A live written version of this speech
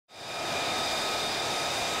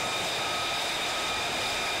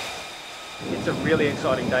It's a really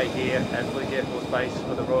exciting day here at Luke Air Force Base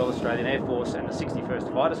for the Royal Australian Air Force and the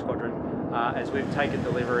 61st Fighter Squadron as we've taken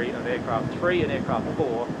delivery of aircraft 3 and aircraft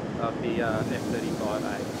 4 of the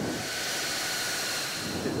F-35A.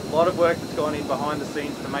 There's a lot of work that's gone in behind the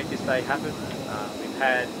scenes to make this day happen. We've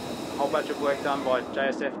had a whole bunch of work done by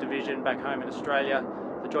JSF Division back home in Australia,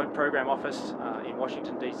 the Joint Program Office in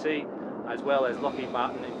Washington DC, as well as Lockheed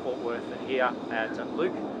Martin in Fort Worth and here at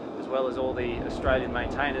Luke, as well as all the Australian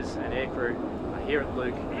maintainers and aircrew here at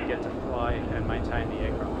Luke who get to fly and maintain the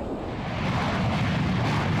aircraft.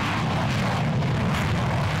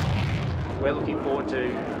 We're looking forward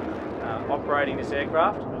to operating this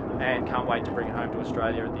aircraft and can't wait to bring it home to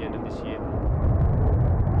Australia at the end of this year.